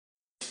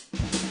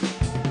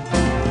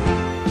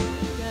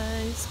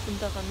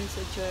Punta kami sa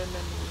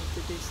Germany.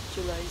 Today's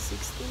July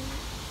 16.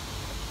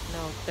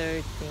 No, 13.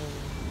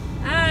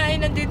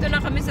 Ay, nandito na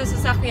kami sa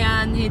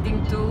sasakyan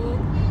heading to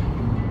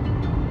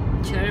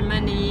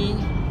Germany.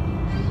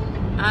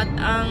 At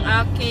ang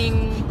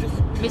aking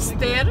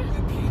Mister?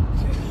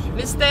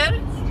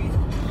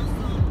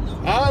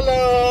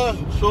 Halo,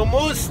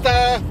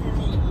 sumusta?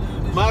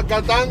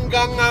 Magandang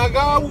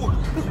araw.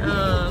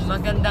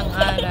 Magandang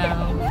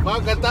araw.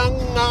 Magandang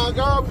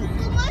araw.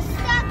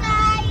 Kumusta,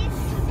 guys?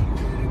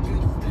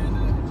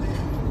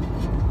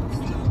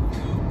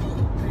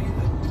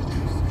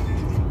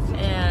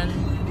 Ayan.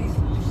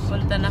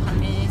 Punta na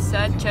kami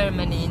sa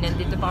Germany.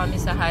 Nandito pa kami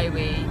sa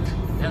highway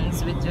ng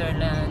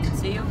Switzerland.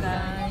 See you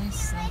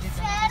guys. Nandito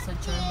na kami sa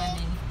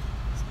Germany.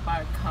 Sa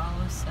park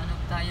house. Ano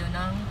tayo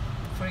ng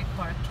free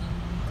parking.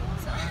 Kung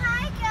saan.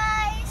 Hi,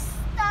 guys.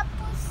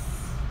 Tapos,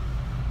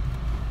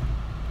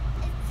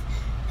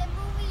 the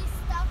movie is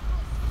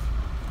tapos.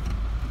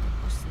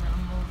 Tapos na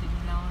ang movie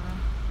ni Laura.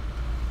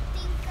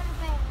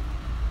 Tinkerbell.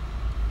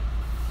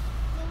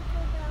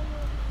 Tinkerbell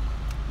movie.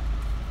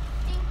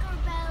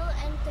 Tinkerbell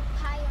and the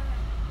Pirates.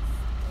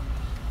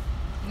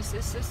 Is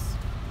this?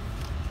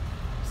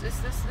 Is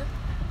this?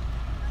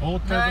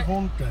 Rote Nein.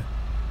 runter.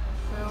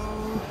 So,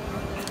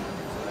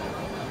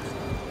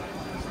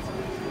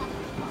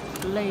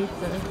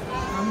 later.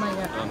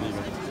 Mamaya.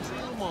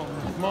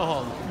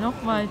 Mahal. Nog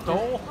weiter.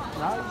 Doch,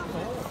 nein,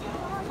 doch.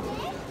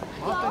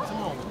 Warte jetzt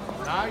mal.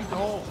 Nein,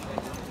 doch.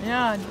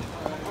 Yan.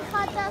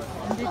 Gaat dat?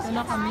 Dito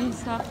na kami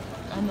sa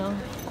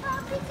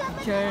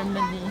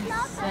Germany.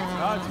 Sa,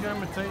 Ja, jetzt gehen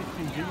wir zuerst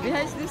in die. wie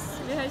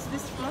heißt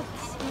this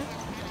Platz?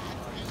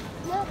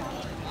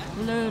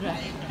 Leure.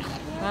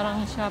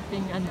 Parang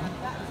shopping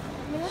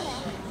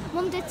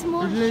Mom, dit is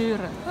mooi.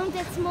 Leure. Mom,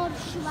 dit is mooi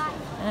zwaar.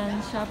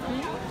 And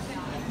shopping.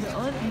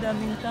 Doon, ang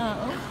daming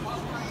tao.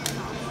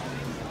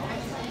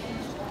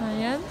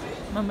 Ayan,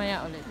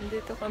 mamaya ulit.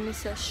 Dito kami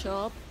sa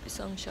shop,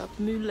 isang shop,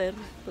 Müller,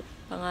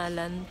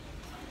 pangalan.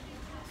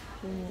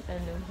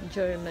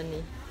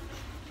 Germany.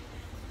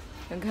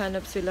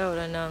 Naghanap si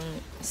Laura ng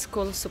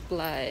school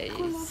supplies.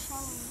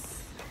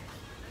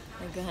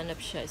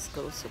 Naghanap siya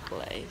school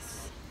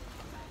supplies.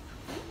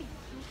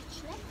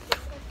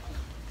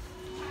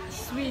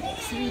 Sweet,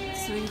 sweet,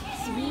 sweet,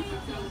 sweet.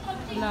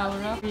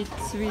 Laura, sweet,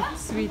 sweet,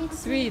 sweet,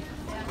 sweet.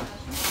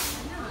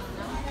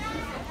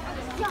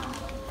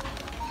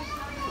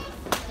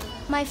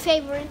 My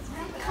favorite.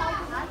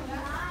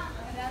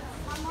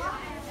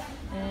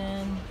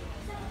 And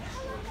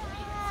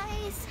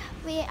Guys,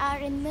 we are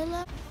in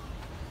Miller.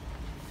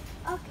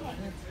 Okay,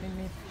 let's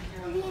meet.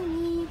 we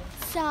need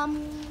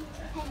some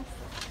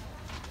pencils.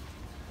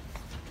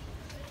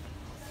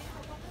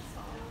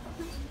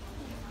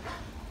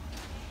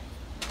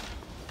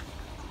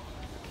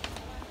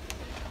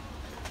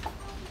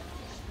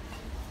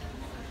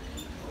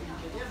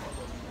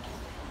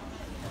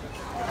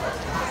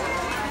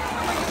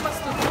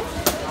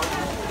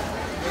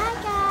 Hi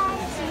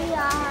guys, we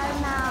are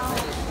now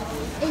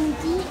in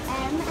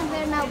DM and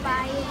we're now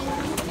buying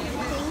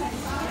things.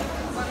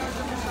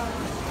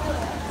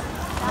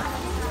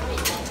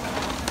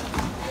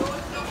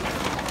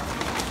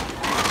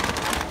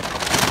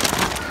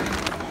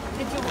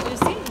 Did you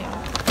see him?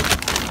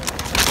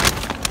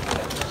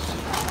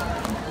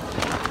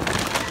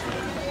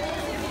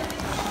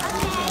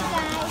 Okay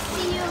guys,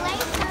 see you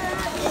later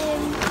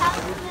in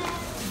Calvin.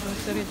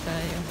 Grocery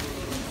tayo.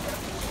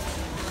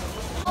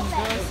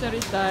 Okay,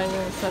 Grocery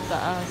tayo sa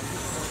taas.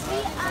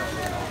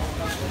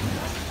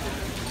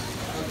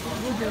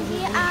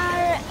 we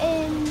are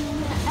in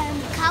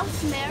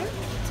Kaufmer.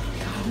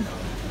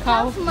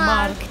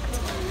 Kaufmarkt.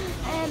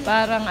 And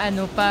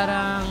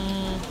Parang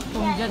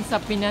kung dyan sa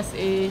Pinas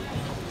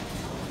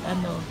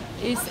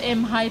SM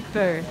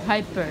Hyper.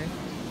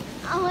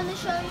 I want to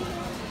show you.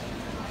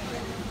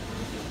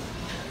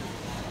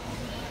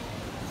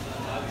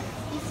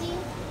 You see?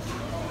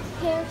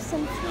 Here's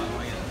some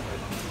food.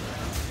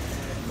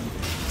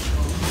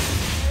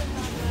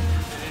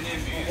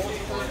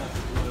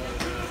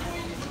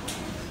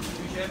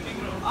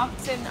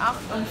 Aktien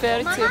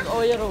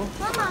 48 Euro.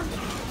 Mama,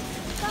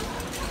 come.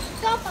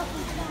 Go, Papa.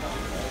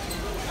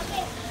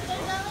 Okay,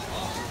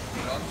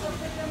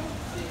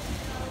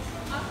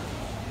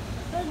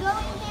 we're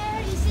going here.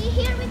 You see,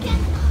 here we can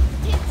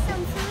take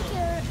some fruit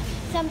here,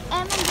 some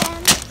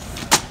M&M's.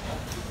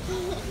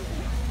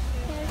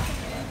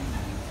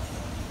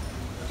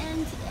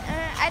 And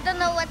I don't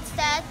know what's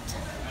that.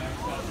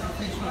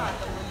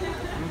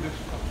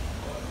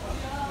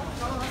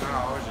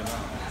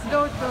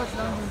 Dood.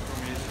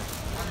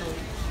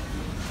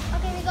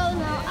 Okay, we go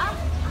now up.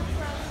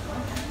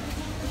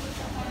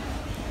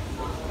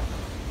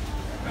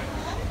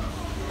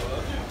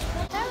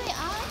 There we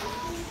are.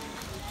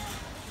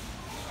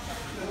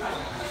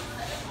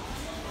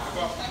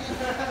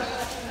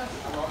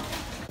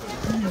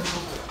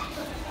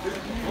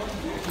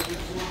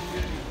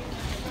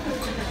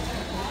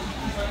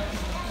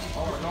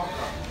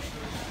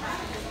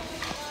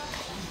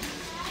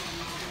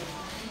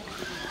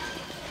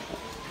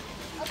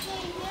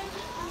 Okay, here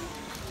we are.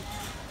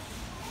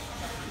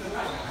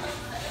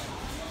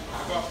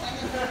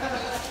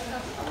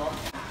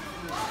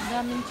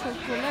 daming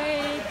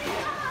chocolate.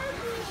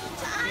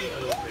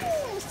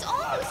 Yes,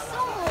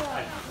 also.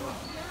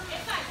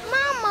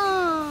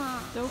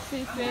 Mama. So,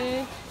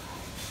 Fifi.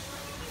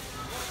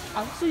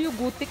 Also, you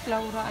gutik,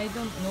 Laura. I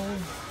don't know.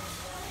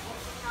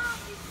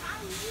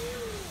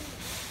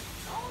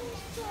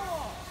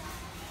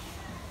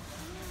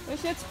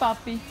 Where's its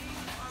puppy?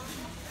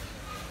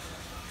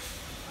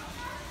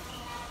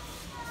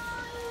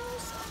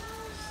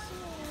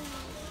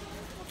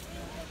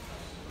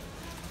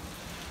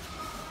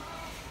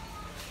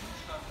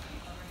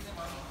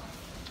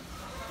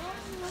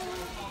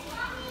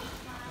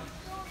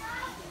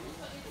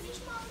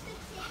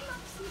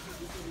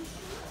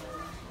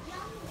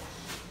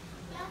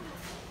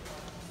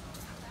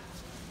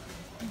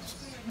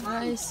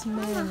 Nice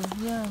smell,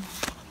 yeah.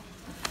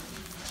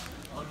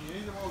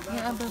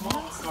 Ja, aber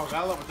was? Nou,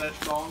 wel, aber das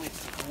ist gar nicht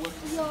so gut.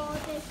 Ja,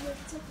 das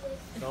wird so gut.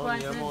 Ich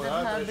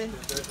weiß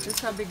nicht,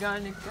 das habe ich gar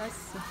nicht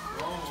gegessen.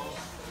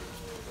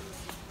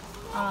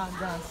 Ah,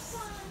 das.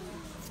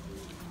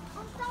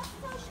 Und das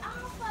ist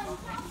auch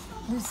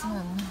This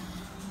one.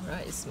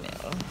 Rice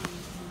meal.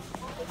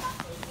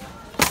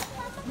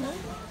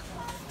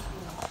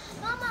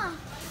 Mama.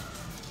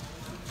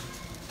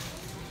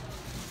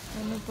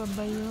 Ano pa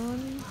ba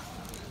yun?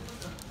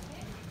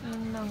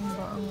 Yun lang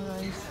ba ang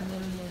rice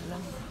meal nila?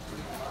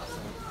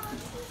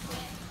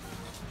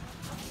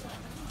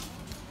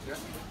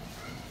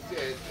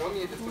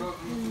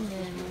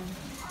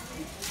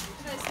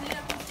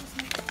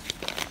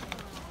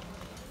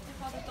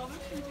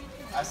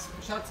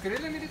 Schatz,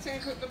 grillen wir jetzt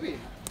eigentlich heute dabei?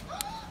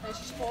 Hast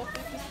du Sport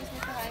etwas, was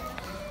nicht daheim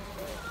ist?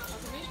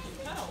 Also willst du?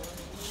 Genau.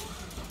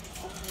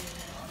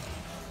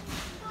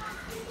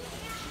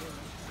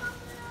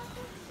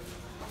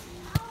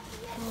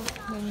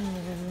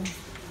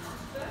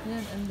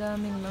 Yan, ang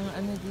daming mga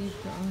ano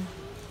dito.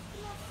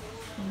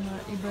 Mga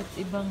iba't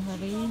ibang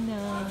harina,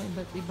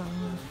 iba't ibang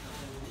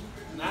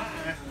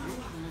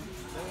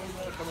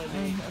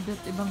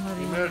iba't ibang We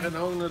harina. mogen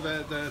ook naar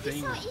de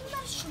ding. So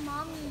immer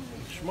Schmang.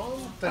 Schmal.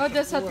 Oh,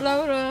 das hat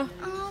Laura.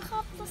 Ah, ich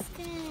hab das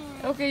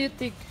gern. Okay, you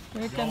take.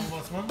 We Ja, can...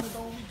 was wollen wir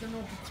da wieder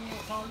noch dazu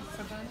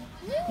kaufen dann?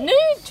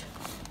 Nicht!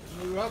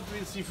 Ja,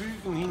 sie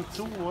fügen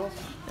hinzu, was?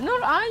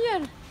 Nur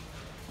Eier.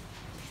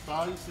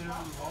 Speise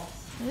und was.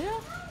 Ja.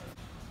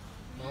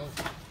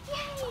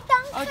 Yay,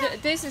 danke. Oh,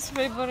 this is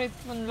favorite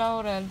von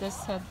Laura.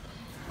 Das hat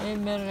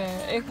immer,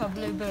 ich habe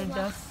lieber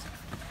das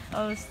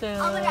als der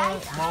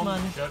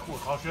Mann. Ja gut,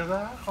 kannst du ja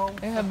da kaufen.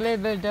 Ich habe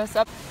lieber das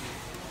ab.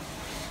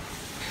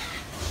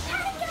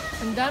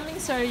 Ang daming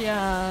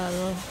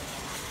cereal.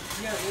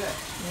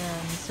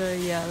 Yan,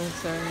 cereal.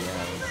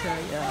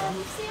 Cereal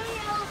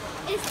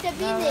is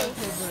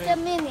the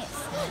minis.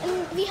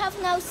 And we have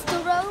now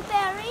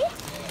strawberry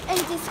and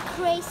this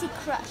crazy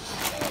crush.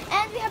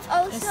 And we have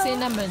also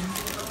Cinnamon.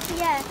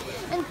 yeah.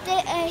 And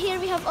here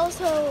we have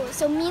also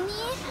mini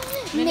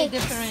Many mix.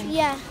 different.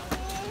 Yeah.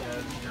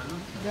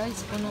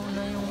 Guys, puno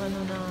na yung ano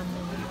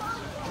namin.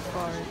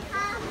 Cart.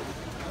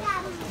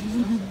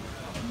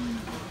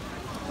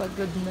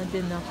 Pagod na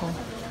din ako.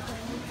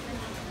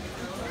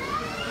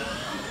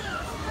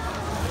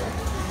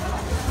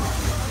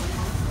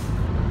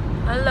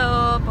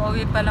 Hello,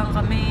 pauwi pa lang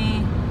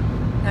kami.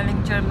 Galing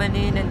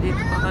Germany,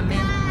 nandito pa kami.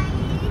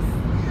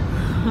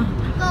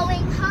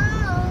 Going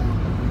home.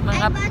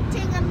 Mga, I'm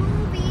watching a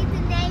movie.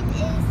 The name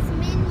is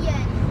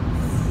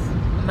Minions.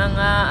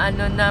 mga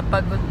ano na,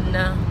 pagod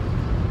na.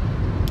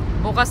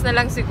 Bukas na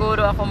lang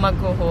siguro ako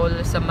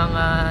mag-haul sa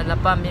mga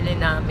napamili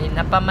namin,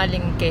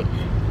 napamalingke,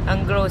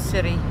 ang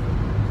grocery.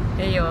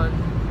 Ayun.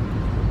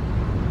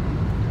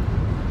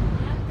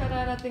 Ayan,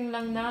 kararating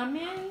lang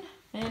namin.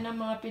 Ayan ang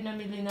mga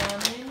pinamili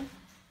namin.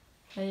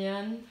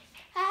 Ayan.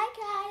 Hi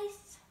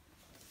guys.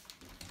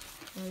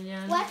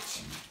 Ayan.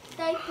 Watch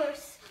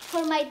diapers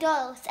for my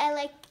dolls. I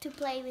like to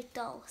play with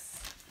dolls.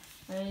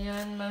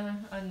 Ayan,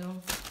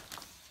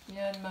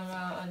 yan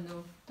mga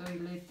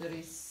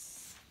toiletries.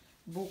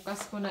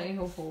 Bukas ko na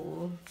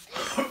i-haul.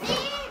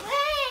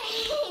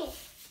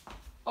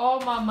 O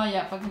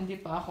mamaya pag hindi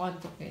pa ako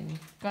antukin.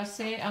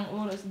 Kasi ang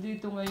oras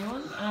dito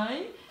ngayon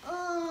ay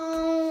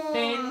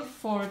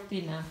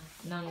 10:40 na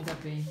ng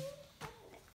gabi.